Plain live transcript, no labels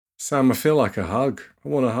Sam, I feel like a hug. I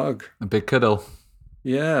want a hug. A big cuddle.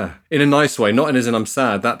 Yeah, in a nice way, not in as in I'm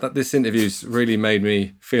sad. That this interview's really made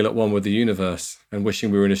me feel at one with the universe and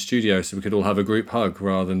wishing we were in a studio so we could all have a group hug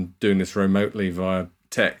rather than doing this remotely via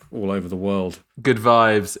tech all over the world. Good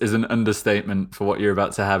vibes is an understatement for what you're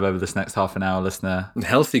about to have over this next half an hour, listener. And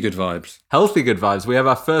healthy good vibes. Healthy good vibes. We have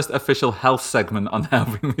our first official health segment on the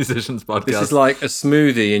Helping Musicians podcast. This is like a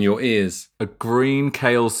smoothie in your ears. A green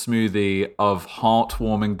kale smoothie of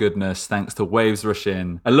heartwarming goodness thanks to Waves Rush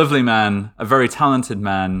In. A lovely man, a very talented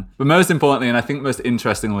man, but most importantly, and I think most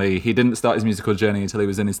interestingly, he didn't start his musical journey until he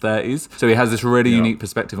was in his 30s. So he has this really unique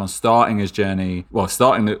perspective on starting his journey. Well,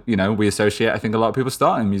 we associate, I think a lot of people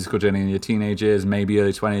start in musical journey in your teenage years, maybe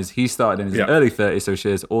early 20s. He started in his early 30s, so he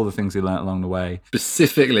shares all the things he learned along the way.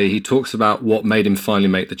 Specifically, he talks about what made him finally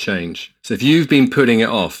make the change. So if you've been putting it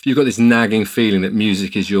off, you've got this nagging feeling that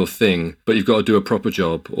music is your thing, but you've got to do a proper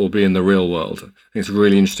job or be in the real world. I think it's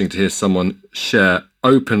really interesting to hear someone share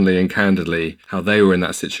openly and candidly how they were in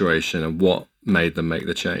that situation and what made them make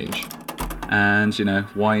the change. And,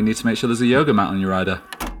 why you need to make sure there's a yoga mat on your rider.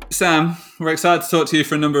 Sam, we're excited to talk to you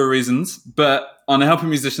for a number of reasons, but on a Helping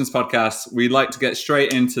Musicians podcast, we like to get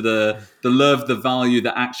straight into the love, the value,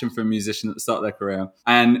 the action for a musician at the start of their career.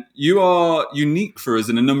 And you are unique for us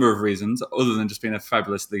in a number of reasons, other than just being a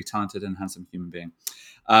fabulously talented and handsome human being.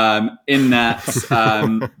 In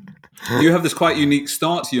that you have this quite unique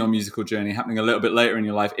start to your musical journey happening a little bit later in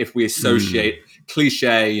your life. If we associate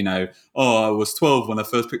cliche, I was 12 when I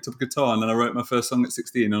first picked up a guitar and then I wrote my first song at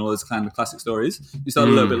 16 and all those kind of classic stories. You start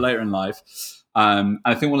a little bit later in life. And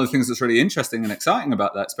I think one of the things that's really interesting and exciting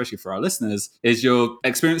about that, especially for our listeners, is you're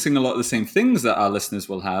experiencing a lot of the same things that our listeners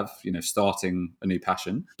will have, starting a new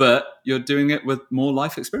passion, but you're doing it with more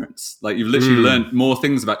life experience. Like you've literally learned more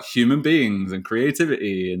things about human beings and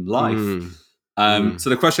creativity and life. So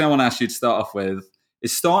the question I want to ask you to start off with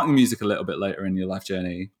is, starting music a little bit later in your life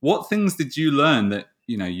journey, what things did you learn that,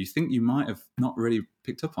 you think you might have not really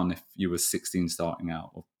picked up on if you were 16 starting out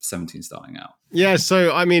or 17 starting out? Yeah,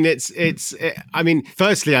 so I mean,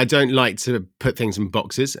 firstly, I don't like to put things in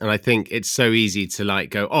boxes, and I think it's so easy to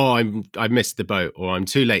go, I missed the boat, or I'm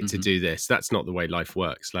too late to do this. That's not the way life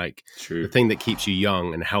works. True. The thing that keeps you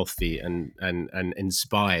young and healthy and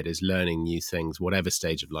inspired is learning new things, whatever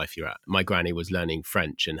stage of life you're at. My granny was learning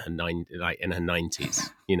French in her 90s,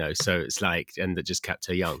 so it's and that just kept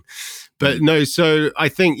her young. But no, so I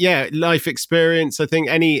think life experience. I think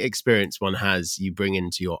any experience one has, you bring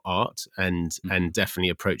into your art, and definitely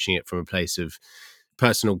approaching it from a place of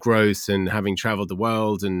personal growth and having traveled the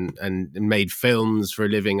world and made films for a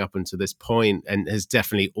living up until this point, and has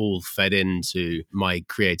definitely all fed into my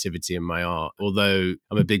creativity and my art. Although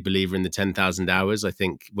I'm a big believer in the 10,000 hours. I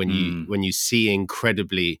think when you see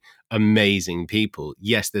incredibly amazing people,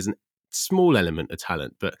 yes, there's an small element of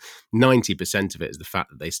talent, but 90% of it is the fact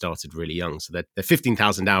that they started really young. So they're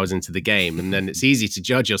 15,000 hours into the game, and then it's easy to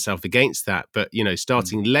judge yourself against that. But,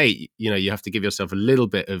 starting late, you have to give yourself a little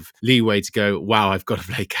bit of leeway to go, wow, I've got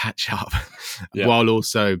to play catch up, while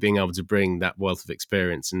also being able to bring that wealth of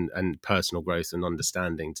experience and personal growth and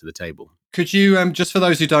understanding to the table. Could you, just for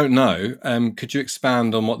those who don't know, could you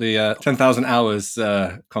expand on what the 10,000 hours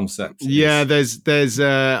concept is? Yeah, there's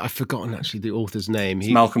I've forgotten actually the author's name.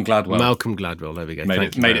 Malcolm Gladwell. Malcolm Gladwell, there we go.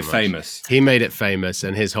 Made it famous. He made it famous,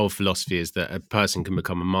 and his whole philosophy is that a person can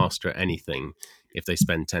become a master at anything if they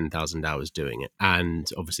spend 10,000 hours doing it. And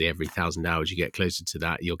obviously every 1,000 hours you get closer to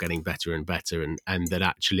that, you're getting better and better. And that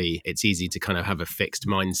actually it's easy to kind of have a fixed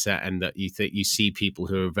mindset, and that you see people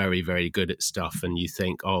who are very, very good at stuff and you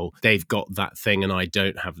think, oh, they've got that thing and I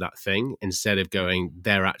don't have that thing, instead of going,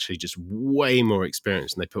 they're actually just way more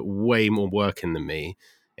experienced and they put way more work in than me.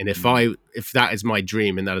 And if that is my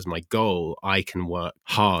dream and that is my goal, I can work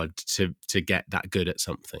hard to get that good at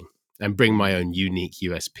something and bring my own unique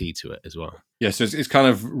USP to it as well. Yeah, so it's kind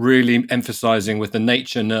of really emphasizing with the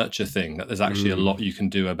nature-nurture thing that there's actually a lot you can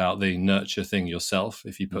do about the nurture thing yourself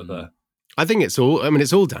if you put I think it's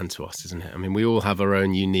all down to us, isn't it? I mean, we all have our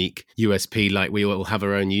own unique USP, like we all have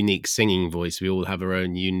our own unique singing voice. We all have our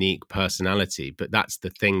own unique personality, but that's the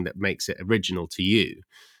thing that makes it original to you.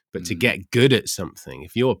 But to get good at something,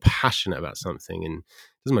 if you're passionate about something, and it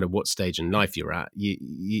doesn't matter what stage in life you're at,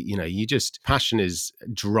 you just, passion is a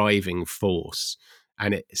driving force,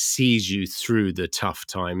 and it sees you through the tough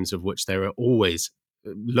times, of which there are always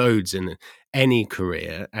loads in any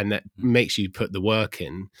career, and that makes you put the work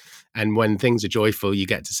in. And when things are joyful, you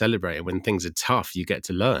get to celebrate, and when things are tough, you get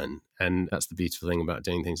to learn. And that's the beautiful thing about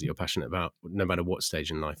doing things that you're passionate about, no matter what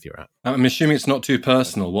stage in life you're at. I'm assuming it's not too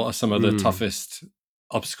personal. What are some of the toughest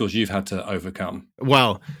obstacles you've had to overcome?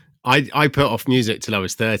 Well, I put off music till I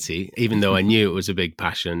was 30, even though I knew it was a big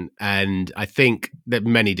passion. And I think there are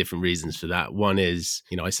many different reasons for that. One is,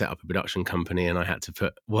 I set up a production company and I had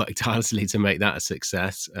to work tirelessly to make that a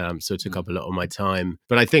success. So it took up a lot of my time.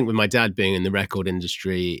 But I think with my dad being in the record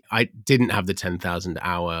industry, I didn't have the 10,000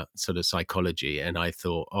 hour sort of psychology. And I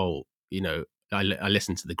thought, I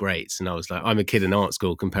listened to the greats and I was like, I'm a kid in art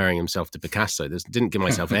school comparing himself to Picasso. Didn't give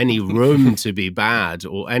myself any room to be bad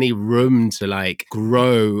or any room to like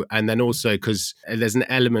grow. And then also because there's an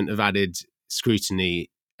element of added scrutiny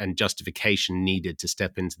and justification needed to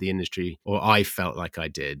step into the industry, or I felt like I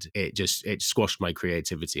did. It squashed my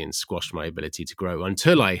creativity and squashed my ability to grow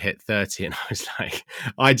until I hit 30 and I was like,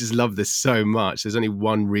 I just love this so much. There's only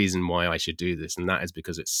one reason why I should do this, and that is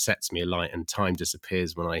because it sets me alight and time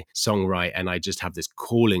disappears when I songwrite, and I just have this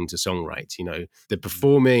calling to songwrite. The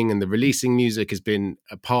performing and the releasing music has been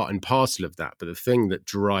a part and parcel of that, but the thing that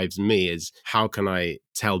drives me is how can I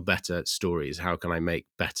tell better stories? How can I make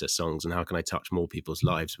better songs? And how can I touch more people's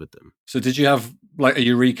lives with them? So did you have like a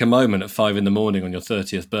eureka moment at 5 a.m. on your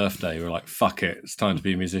 30th birthday? You were like, fuck it, it's time to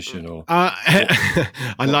be a musician? Or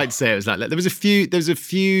I like to say it was like that. There was a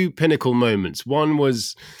few pinnacle moments. One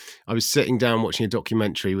was I was sitting down watching a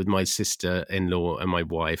documentary with my sister-in-law and my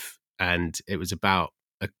wife, and it was about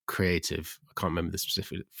a creative, I can't remember the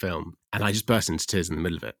specific film, and I just burst into tears in the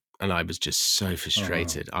middle of it. And I was just so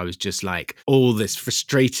frustrated. I was just like all this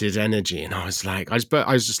frustrated energy. And I was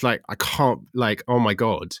just like, I can't, like, oh my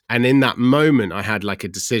God. And in that moment, I had like a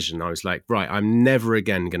decision. I was like, right, I'm never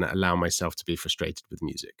again going to allow myself to be frustrated with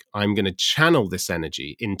music. I'm going to channel this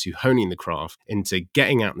energy into honing the craft, into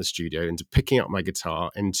getting out in the studio, into picking up my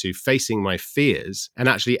guitar, into facing my fears. And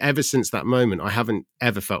actually, ever since that moment, I haven't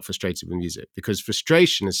ever felt frustrated with music, because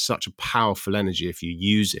frustration is such a powerful energy if you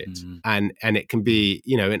use it. And it can be,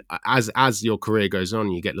 as your career goes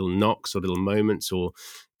on, you get little knocks or little moments or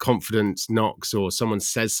confidence knocks, or someone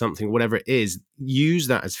says something, whatever it is, use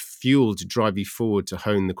that as fuel to drive you forward, to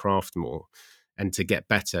hone the craft more and to get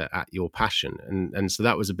better at your passion. And so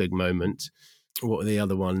that was a big moment. What are the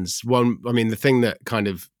other ones? The thing that kind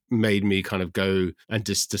of made me kind of go and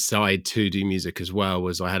just decide to do music as well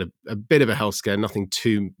was I had a bit of a health scare, nothing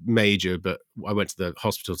too major, but I went to the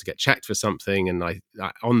hospital to get checked for something. And I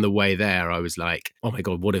on the way there, I was like, oh my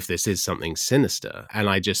God, what if this is something sinister? And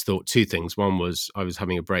I just thought two things. One was I was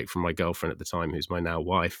having a break from my girlfriend at the time, who's my now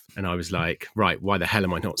wife. And I was like, right, why the hell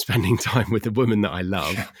am I not spending time with the woman that I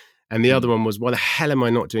love? And the other one was, why the hell am I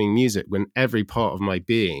not doing music when every part of my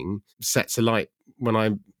being sets alight when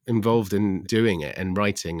I'm involved in doing it and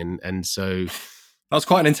writing? And so that was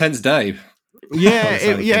quite an intense day. Yeah,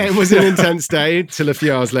 it was an intense day till a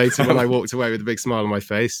few hours later when I walked away with a big smile on my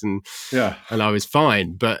face and I was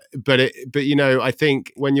fine. But I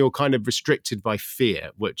think when you're kind of restricted by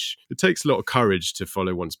fear, which it takes a lot of courage to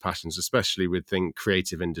follow one's passions, especially within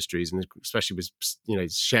creative industries, and especially with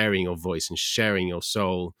sharing your voice and sharing your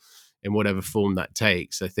soul in whatever form that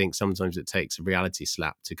takes. I think sometimes it takes a reality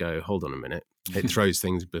slap to go, hold on a minute. It throws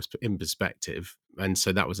things in perspective. And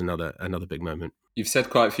so that was another big moment. You've said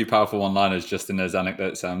quite a few powerful one-liners just in those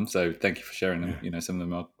anecdotes, Sam. So thank you for sharing them. Some of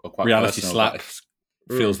them are quite reality personal. Slap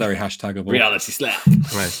feels very hashtagable. Reality slap.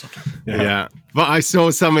 Right. Yeah. But I saw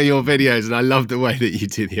some of your videos and I love the way that you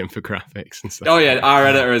do the infographics and stuff. Oh yeah, our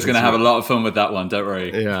editor is going to have a lot of fun with that one. Don't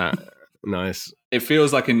worry. Yeah. Nice. It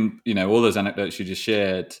feels like in, all those anecdotes you just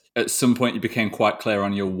shared, at some point you became quite clear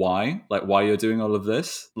on your why, like why you're doing all of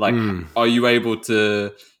this. Like, are you able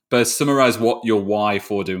to both summarize what your why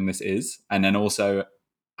for doing this is, and then also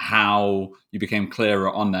how you became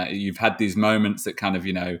clearer on that? You've had these moments that kind of,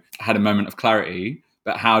 had a moment of clarity,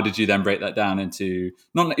 but how did you then break that down into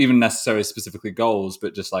not even necessarily specifically goals,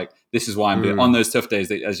 but just like, this is why I'm doing on those tough days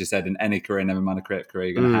that, as you said, in any career, never mind a creative career,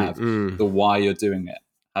 you're going to have the why you're doing it.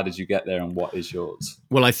 How did you get there and what is yours?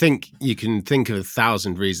 Well, I think you can think of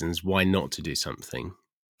 1,000 reasons why not to do something.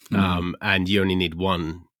 And you only need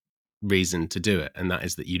one reason to do it. And that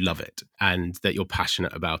is that you love it and that you're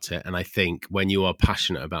passionate about it. And I think when you are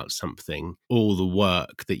passionate about something, all the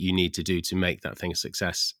work that you need to do to make that thing a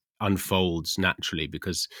success unfolds naturally,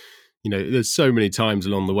 because there's so many times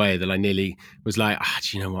along the way that I nearly was like,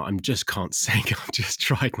 do you know what? I just can't sing. I've just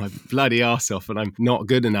tried my bloody arse off and I'm not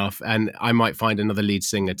good enough. And I might find another lead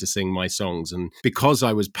singer to sing my songs. And because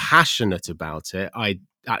I was passionate about it, I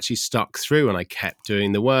actually stuck through and I kept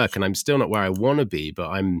doing the work. And I'm still not where I want to be, but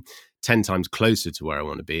I'm 10 times closer to where I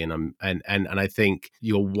want to be. And I think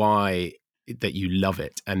your why, that you love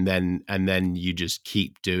it, and then you just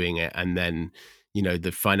keep doing it. And then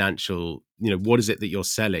the financial, what is it that you're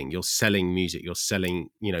selling? You're selling music, you're selling,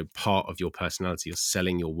 part of your personality, you're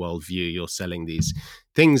selling your worldview, you're selling these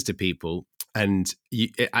things to people. And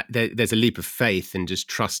there's a leap of faith in just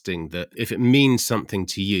trusting that if it means something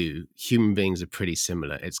to you, human beings are pretty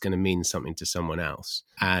similar. It's going to mean something to someone else.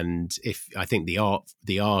 And if I think the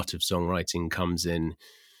art of songwriting comes in,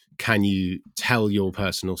 can you tell your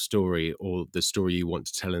personal story or the story you want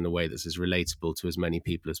to tell in a way that's as relatable to as many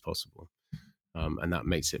people as possible? And that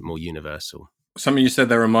makes it more universal. Something you said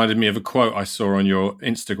there reminded me of a quote I saw on your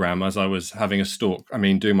Instagram as I was having a stalk.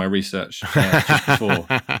 Doing my research just before,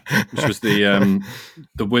 which was the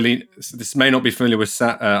Willie. This may not be familiar with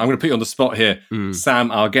Sam. I'm going to put you on the spot here.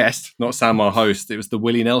 Sam, our guest, not Sam, our host. It was the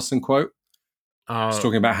Willie Nelson quote. It's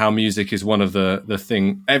talking about how music is one of the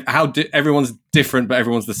thing. Everyone's different, but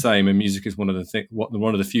everyone's the same, and music is one of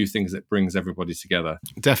the few things that brings everybody together.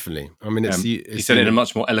 Definitely. I mean, he said it in a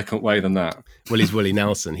much more eloquent way than that. Well, he's Willie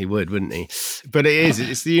Nelson. He would, wouldn't he? But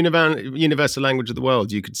it's the universal language of the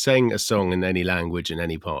world. You could sing a song in any language in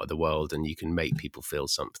any part of the world, and you can make people feel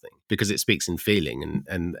something because it speaks in feeling,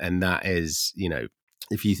 and that is,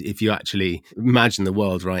 if you actually imagine the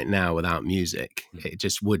world right now without music, it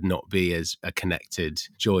just would not be as a connected,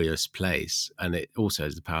 joyous place. And it also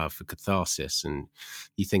has the power for catharsis. And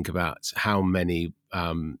you think about how many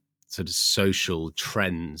sort of social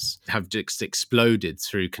trends have just exploded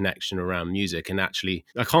through connection around music. And actually,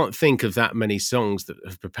 I can't think of that many songs that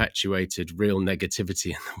have perpetuated real negativity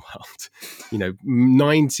in the world.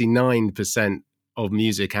 99% of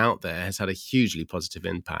music out there has had a hugely positive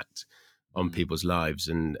impact on people's lives,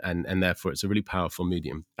 and therefore it's a really powerful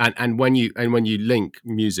medium. And when you link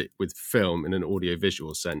music with film in an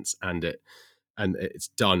audiovisual sense, and it's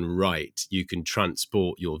done right, you can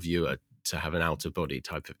transport your viewer to have an out of body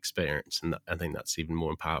type of experience, and I think that's even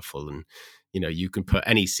more powerful. And you can put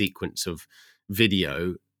any sequence of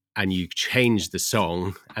video, and you change the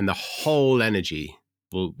song, and the whole energy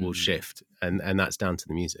will shift, and that's down to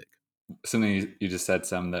the music. Something you just said,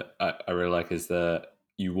 Sam, that I really like is that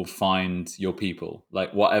you will find your people,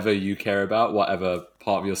 like whatever you care about, whatever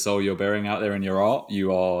part of your soul you're bearing out there in your art,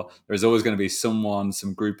 there's always going to be someone,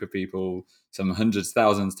 some group of people, some hundreds,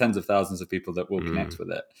 thousands, tens of thousands of people that will connect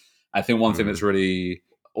with it. I think one thing that's really,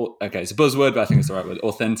 it's a buzzword, but I think it's the right word,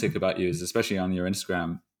 authentic about you is, especially on your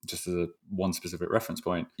Instagram, just as one specific reference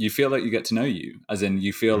point, you feel like you get to know you, as in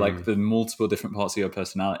you feel like the multiple different parts of your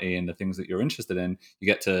personality and the things that you're interested in, you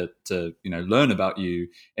get to learn about you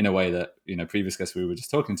in a way that, previous guests we were just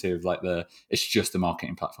talking to, of like it's just a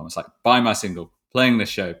marketing platform. It's like, buy my single, playing this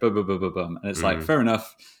show, boom, boom, boom, boom, boom. And it's like, fair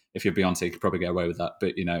enough. If you're Beyonce, you could probably get away with that.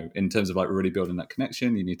 But, in terms of like really building that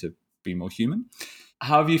connection, you need to be more human.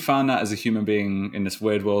 How have you found that as a human being in this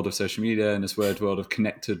weird world of social media, in this weird world of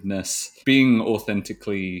connectedness, being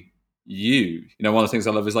authentically you? One of the things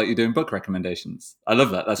I love is like you're doing book recommendations. I love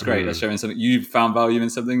that. That's great. That's showing something. You've found value in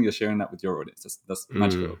something. You're sharing that with your audience. That's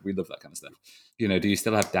magical. We love that kind of stuff. Do you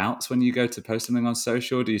still have doubts when you go to post something on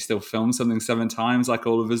social? Do you still film something 7 times like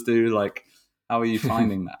all of us do? Like, how are you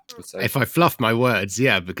finding that? If I fluff my words,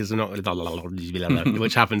 yeah, because I'm not,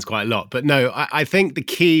 which happens quite a lot. But no, I think the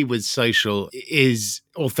key with social is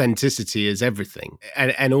authenticity is everything.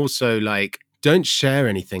 And also, like, don't share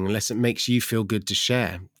anything unless it makes you feel good to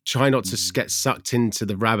share. Try not to get sucked into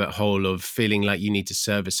the rabbit hole of feeling like you need to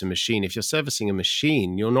service a machine. If you're servicing a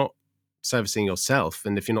machine, you're not servicing yourself.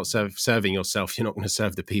 And if you're not serving yourself, you're not going to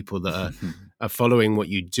serve the people that are following what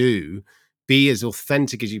you do. Be as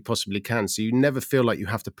authentic as you possibly can, so you never feel like you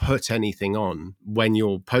have to put anything on when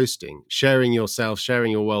you're posting. Sharing yourself,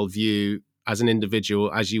 sharing your worldview as an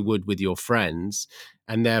individual, as you would with your friends.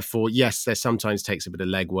 And therefore, yes, there sometimes takes a bit of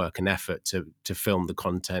legwork and effort to film the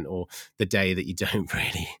content, or the day that you don't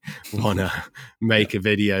really want to make a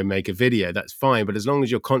video. That's fine. But as long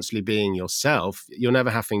as you're constantly being yourself, you're never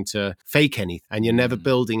having to fake anything, and you're never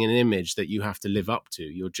building an image that you have to live up to.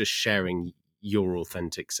 You're just sharing your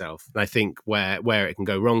authentic self. And I think where it can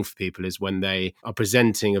go wrong for people is when they are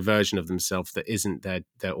presenting a version of themselves that isn't their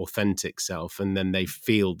authentic self, and then they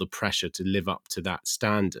feel the pressure to live up to that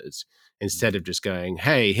standard instead of just going,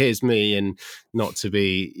 hey, here's me, and not to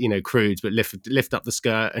be crude, but lift up the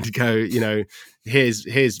skirt and go,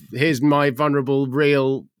 here's my vulnerable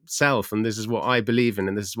real self, and this is what I believe in,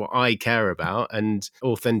 and this is what I care about. And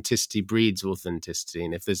authenticity breeds authenticity,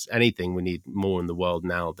 and if there's anything we need more in the world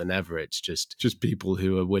now than ever, it's just people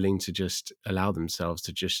who are willing to just allow themselves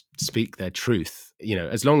to just speak their truth.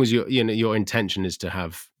 As long as your intention is to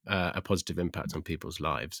have a positive impact on people's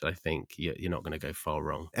lives, I think you're not going to go far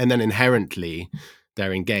wrong. And then inherently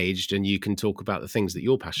they're engaged, and you can talk about the things that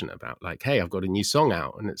you're passionate about. Like, hey, I've got a new song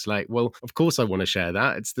out. And it's like, well, of course I want to share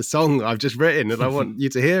that. It's the song I've just written and I want you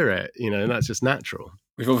to hear it, and that's just natural.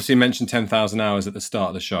 We've obviously mentioned 10,000 hours at the start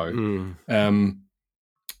of the show.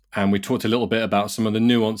 And we talked a little bit about some of the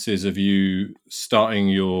nuances of you starting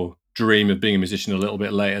your dream of being a musician a little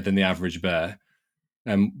bit later than the average bear.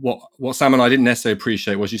 And what Sam and I didn't necessarily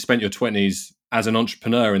appreciate was you spent your 20s as an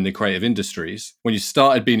entrepreneur in the creative industries. When you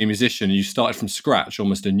started being a musician, you started from scratch,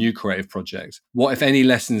 almost a new creative project. What, if any,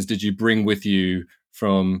 lessons did you bring with you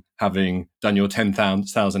from having done your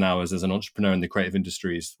 10,000 hours as an entrepreneur in the creative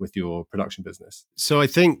industries with your production business? So I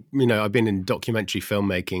think, I've been in documentary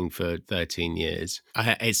filmmaking for 13 years.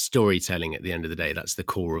 It's storytelling at the end of the day. That's the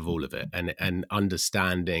core of all of it. And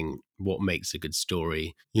understanding what makes a good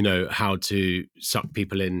story, how to suck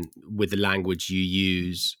people in with the language you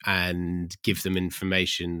use and give them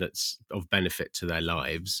information that's of benefit to their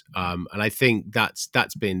lives. And I think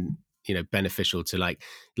that's been beneficial to like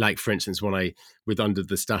for instance, with Under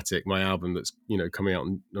the Static, my album that's coming out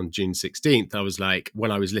on June 16th, I was like,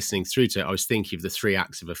 when I was listening through to it, I was thinking of the 3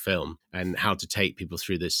 acts of a film and how to take people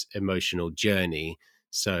through this emotional journey.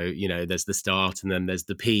 So, there's the start, and then there's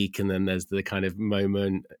the peak, and then there's the kind of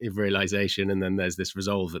moment of realization, and then there's this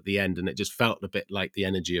resolve at the end. And it just felt a bit like the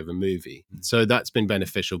energy of a movie. So that's been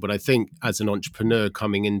beneficial. But I think as an entrepreneur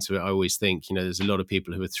coming into it, I always think, there's a lot of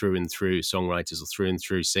people who are through and through songwriters or through and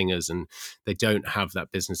through singers, and they don't have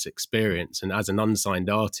that business experience. And as an unsigned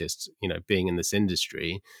artist, being in this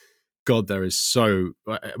industry, God,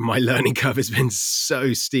 my learning curve has been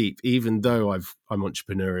so steep, even though I'm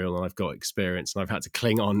entrepreneurial and I've got experience and I've had to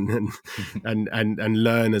cling on and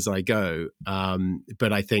learn as I go.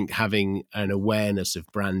 But I think having an awareness of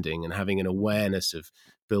branding and having an awareness of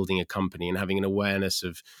building a company and having an awareness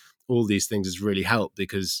of all these things has really helped,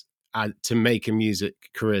 because to make a music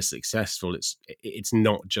career successful, it's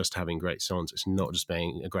not just having great songs. It's not just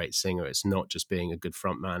being a great singer. It's not just being a good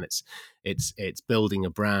front man. It's building a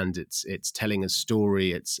brand. It's telling a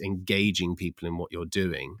story. It's engaging people in what you're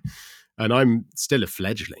doing. And I'm still a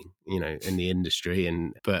fledgling, in the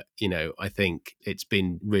industry. But I think it's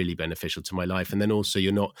been really beneficial to my life. And then also,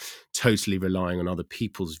 you're not totally relying on other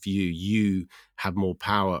people's view. You have more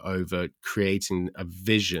power over creating a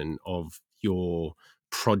vision of your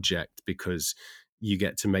project, because you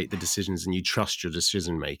get to make the decisions and you trust your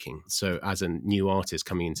decision making. So as a new artist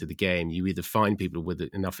coming into the game, you either find people with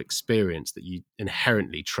enough experience that you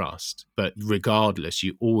inherently trust, but regardless,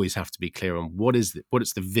 you always have to be clear on what is the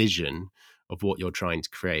vision of what you're trying to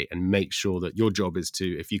create, and make sure that your job is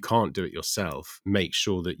to, if you can't do it yourself, make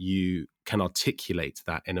sure that you can articulate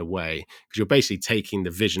that in a way, because you're basically taking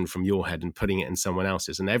the vision from your head and putting it in someone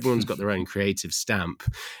else's, and everyone's got their own creative stamp,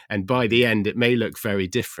 and by the end it may look very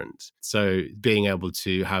different. So being able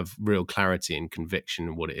to have real clarity and conviction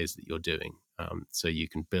in what it is that you're doing, so you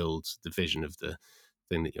can build the vision of the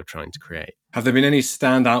thing that you're trying to create. Have there been any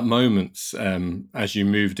standout moments as you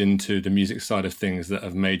moved into the music side of things that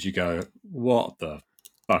have made you go, what the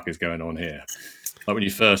fuck is going on here? Like when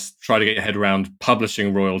you first try to get your head around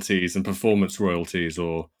publishing royalties and performance royalties,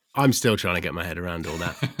 or... I'm still trying to get my head around all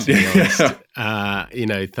that, to be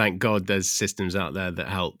honest. Thank God there's systems out there that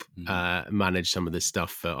help manage some of this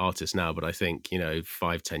stuff for artists now. But I think,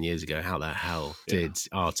 5-10 years ago, how the hell did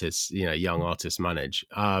artists, young artists manage?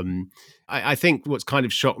 I think what's kind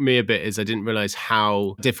of shocked me a bit is I didn't realize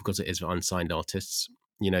how difficult it is for unsigned artists.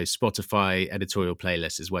 Spotify editorial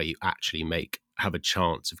playlists is where you actually have a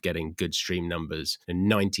chance of getting good stream numbers,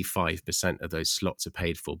 and 95% of those slots are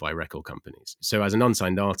paid for by record companies. So as an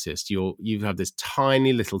unsigned artist, you have this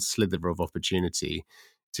tiny little slither of opportunity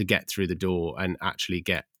to get through the door and actually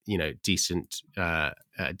get decent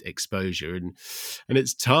exposure, and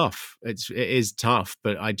it's tough. It is tough,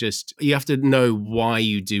 but you have to know why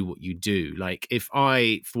you do what you do. Like if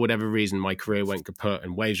I, for whatever reason, my career went kaput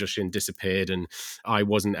and Waves Rush In disappeared and I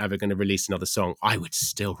wasn't ever going to release another song, I would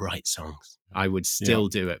still write songs. I would still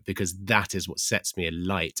do it, because that is what sets me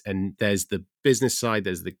alight. And there's the business side,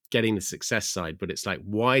 there's the getting the success side, but it's like,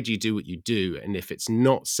 why do you do what you do? And if it's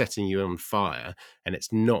not setting you on fire and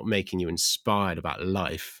it's not making you inspired about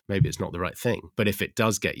life, maybe it's not the right thing. But if it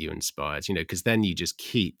does get you inspired, because then you just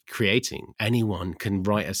keep creating. Anyone can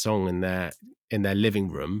write a song in their living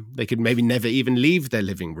room. They could maybe never even leave their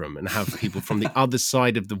living room and have people from the other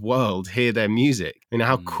side of the world hear their music.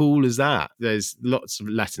 How cool is that? There's lots of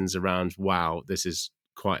lessons around, wow, this is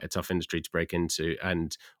quite a tough industry to break into,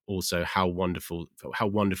 and also how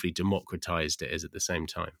wonderfully democratized it is at the same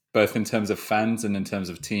time. Both in terms of fans and in terms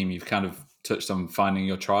of team, you've kind of touched on finding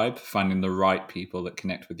your tribe, finding the right people that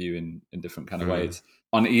connect with you in different kind of ways.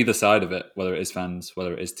 On either side of it, whether it is fans,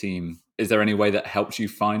 whether it is team, is there any way that helps you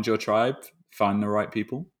find your tribe, find the right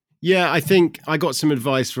people? Yeah, I think I got some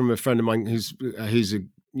advice from a friend of mine who's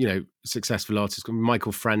a successful artist called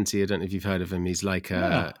Michael Franti. I don't know if you've heard of him. He's like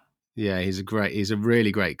he's a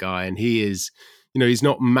really great guy, and he is he's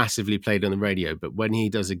not massively played on the radio, but when he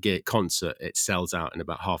does a concert, it sells out in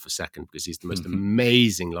about half a second because he's the most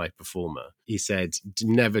amazing live performer. He said,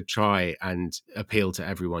 never try and appeal to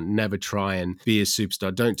everyone. Never try and be a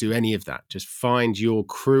superstar. Don't do any of that. Just find your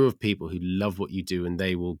crew of people who love what you do, and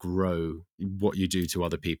they will grow what you do to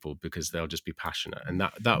other people because they'll just be passionate. And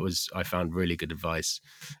that was, I found, really good advice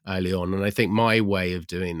early on. And I think my way of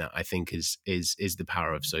doing that, I think, is the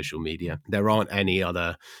power of social media. There aren't any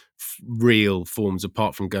other real forms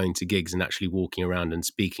apart from going to gigs and actually walking around and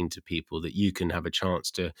speaking to people that you can have a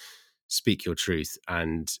chance to speak your truth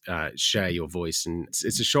and share your voice. And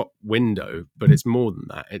it's a shop window, but it's more than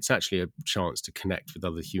that. It's actually a chance to connect with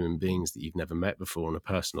other human beings that you've never met before on a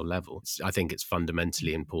personal level. I think it's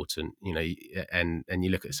fundamentally important, and you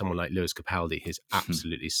look at someone like Lewis Capaldi, who's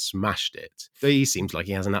absolutely smashed it. He seems like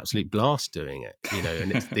he has an absolute blast doing it,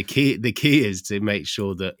 and it's the key is to make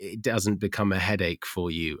sure that it doesn't become a headache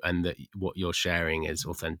for you and that what you're sharing is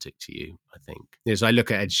authentic to you, I think. So I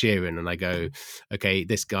look at Ed Sheeran and I go, okay,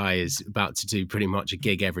 this guy is about to do pretty much a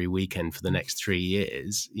gig every weekend for the next 3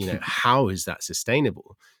 years. How is that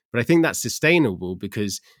sustainable? But I think that's sustainable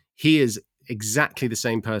because he is exactly the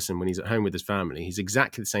same person when he's at home with his family. He's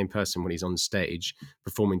exactly the same person when he's on stage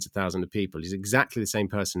performing to thousands of people. He's exactly the same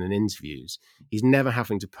person in interviews. He's never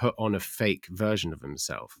having to put on a fake version of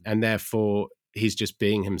himself. And therefore, he's just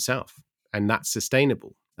being himself. And that's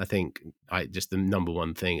sustainable. I think the number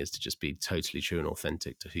one thing is to just be totally true and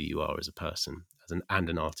authentic to who you are as a person and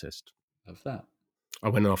an artist. Love that. I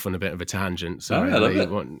went off on a bit of a tangent. Sorry. I love it.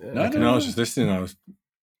 I was just listening. I was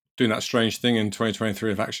doing that strange thing in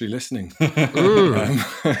 2023 of actually listening. And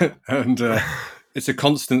it's a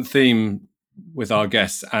constant theme with our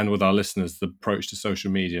guests and with our listeners, the approach to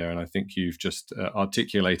social media. And I think you've just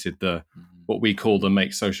articulated what we call the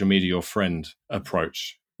make social media your friend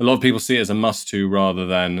approach. A lot of people see it as a must-to rather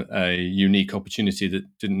than a unique opportunity that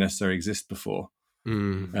didn't necessarily exist before.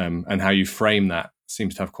 And how you frame that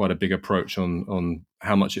seems to have quite a big approach on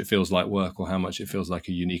how much it feels like work or how much it feels like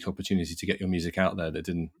a unique opportunity to get your music out there that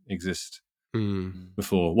didn't exist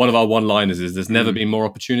before. One of our one-liners is there's never been more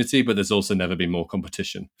opportunity, but there's also never been more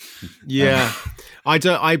competition. Yeah.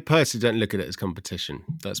 I personally don't look at it as competition.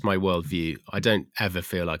 That's my worldview. I don't ever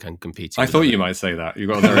feel like I'm competing. I thought you might say that. You've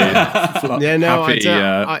got a very happy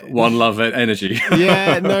one love energy.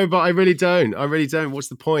 Yeah, no, but I really don't. What's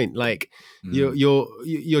the point? Like you're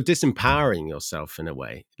disempowering yourself in a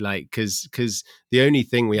way, like because the only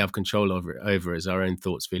thing we have control over is our own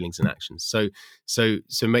thoughts, feelings, and actions. So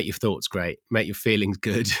make your thoughts great, make your feelings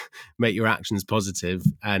good, make your actions positive,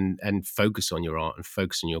 and focus on your art and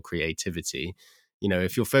focus on your creativity.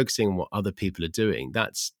 If you're focusing on what other people are doing,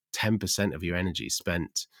 that's 10% of your energy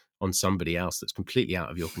spent on somebody else that's completely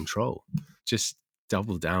out of your control. Just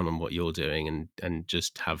double down on what you're doing and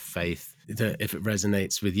just have faith that if it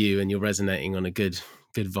resonates with you and you're resonating on a good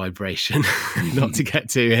vibration, not to get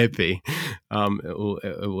too hippie,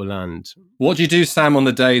 it will land. What do you do, Sam, on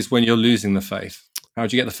the days when you're losing the faith? How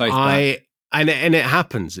do you get the faith back? And it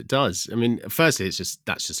happens. It does. I mean, firstly,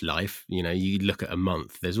 that's just life. You look at a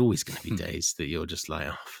month. There's always going to be days that you're just like,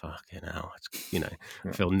 oh fucking hell,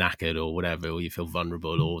 feel knackered or whatever, or you feel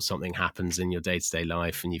vulnerable, or something happens in your day-to-day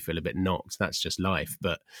life and you feel a bit knocked. That's just life.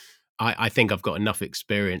 But I think I've got enough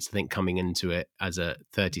experience, I think, coming into it as a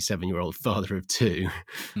 37-year-old father of two.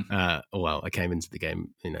 I came into the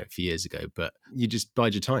game, a few years ago, but you just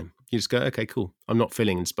bide your time. You just go, okay, cool. I'm not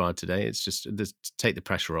feeling inspired today. It's just take the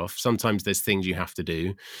pressure off. Sometimes there's things you have to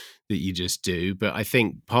do that you just do. But I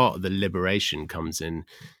think part of the liberation comes in,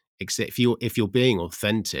 except if you're being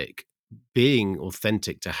authentic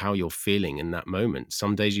to how you're feeling in that moment.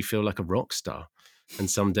 Some days you feel like a rock star. And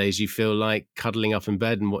some days you feel like cuddling up in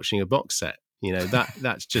bed and watching a box set.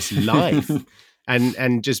 That's just life.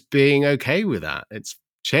 and just being okay with that. It's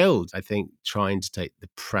chilled. I think trying to take the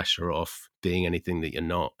pressure off being anything that you're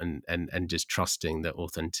not and just trusting that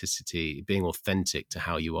authenticity, being authentic to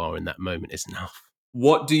how you are in that moment is enough.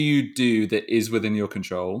 What do you do that is within your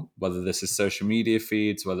control? Whether this is social media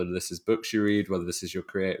feeds, whether this is books you read, whether this is your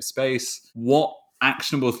creative space. What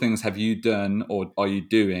actionable things have you done or are you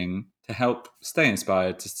doing to help stay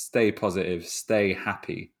inspired, to stay positive, stay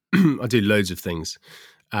happy? I do loads of things.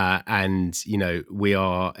 We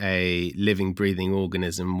are a living, breathing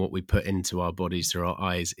organism. What we put into our bodies through our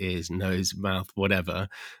eyes, ears, nose, mouth, whatever,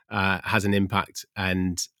 has an impact.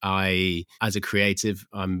 And I, as a creative,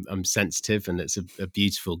 I'm sensitive, and it's a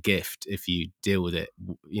beautiful gift if you deal with it,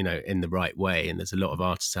 in the right way. And there's a lot of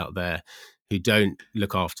artists out there who don't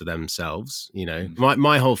look after themselves.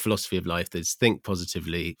 My whole philosophy of life is think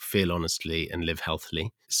positively, feel honestly, and live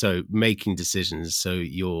healthily. So making decisions so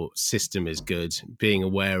your system is good, being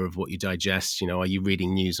aware of what you digest. Are you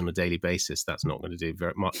reading news on a daily basis? That's not going to do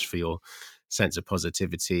very much for your sense of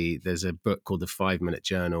positivity. There's a book called The 5-Minute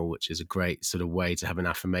Journal, which is a great sort of way to have an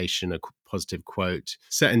affirmation, a positive quote,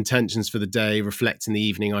 set intentions for the day, reflect in the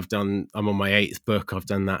evening. I'm on my 8th book. I've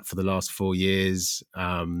done that for the last 4 years.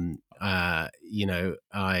 I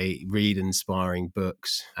read inspiring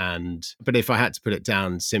books, but if I had to put it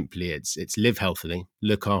down simply, it's live healthily,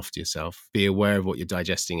 look after yourself, be aware of what you're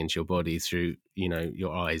digesting into your body through,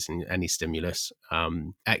 your eyes and any stimulus.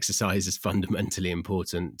 Exercise is fundamentally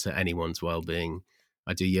important to anyone's well-being.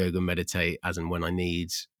 I do yoga, meditate as and when I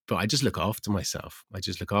need, but I just look after myself. I'm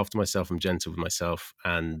gentle with myself,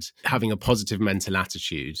 and having a positive mental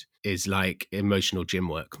attitude is like emotional gym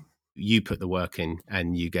work. You put the work in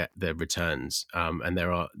and you get the returns. And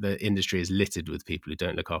the industry is littered with people who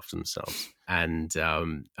don't look after themselves. And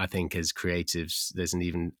I think as creatives, there's an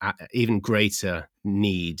even greater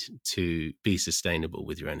need to be sustainable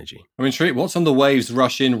with your energy. I'm intrigued. What's on the Waves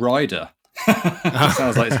Rush In rider?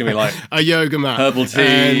 Sounds like it's gonna be like a yoga mat, herbal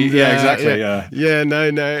tea. Exactly. Yeah.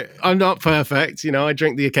 No, I'm not perfect. I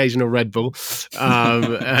drink the occasional Red Bull,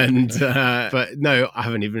 but no, I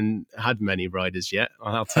haven't even had many riders yet.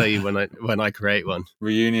 I'll tell you when I create one.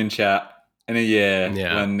 Reunion chat in a year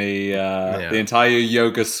when the entire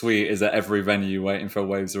yoga suite is at every venue waiting for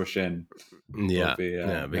Waves Rush In. It'd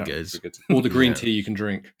be good. All the green tea you can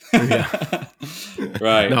drink.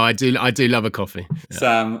 Right. No, I do love a coffee.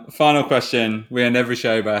 Sam, final question. We end every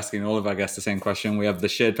show by asking all of our guests the same question. We have the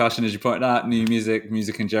shared passion, as you pointed out, new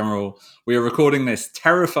music in general. We are recording this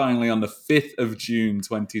terrifyingly on the 5th of June,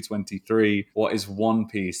 2023. What is one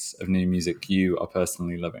piece of new music you are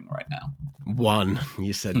personally loving right now? One.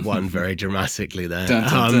 You said one very dramatically there. Dun,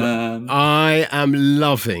 dun, dun. I am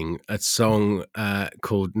loving a song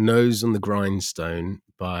called Nose on the Grindstone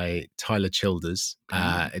by Tyler Childers.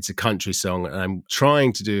 It's a country song, and I'm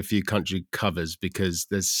trying to do a few country covers because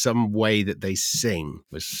there's some way that they sing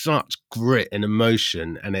with such grit and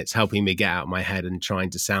emotion, and it's helping me get out of my head and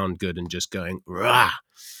trying to sound good and just going, rah!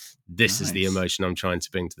 This is the emotion I'm trying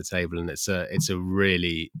to bring to the table, and it's a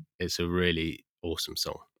really awesome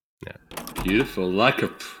song. Yeah. Beautiful, like a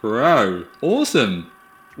pro. Awesome.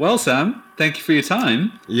 Well, Sam, thank you for your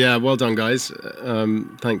time. Yeah, well done, guys.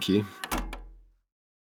 Thank you.